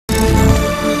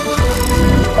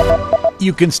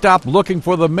You can stop looking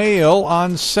for the mail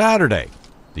on Saturday.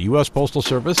 The U.S. Postal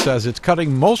Service says it's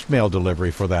cutting most mail delivery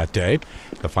for that day.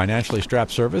 The financially strapped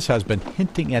service has been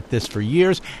hinting at this for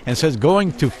years and says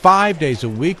going to 5 days a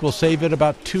week will save it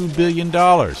about $2 billion.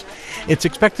 It's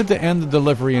expected to end the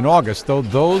delivery in August, though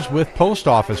those with post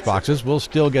office boxes will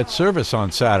still get service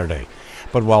on Saturday.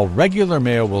 But while regular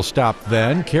mail will stop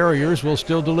then, carriers will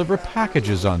still deliver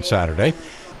packages on Saturday.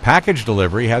 Package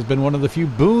delivery has been one of the few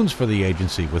boons for the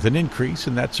agency, with an increase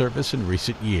in that service in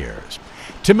recent years.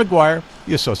 Tim McGuire,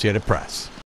 The Associated Press.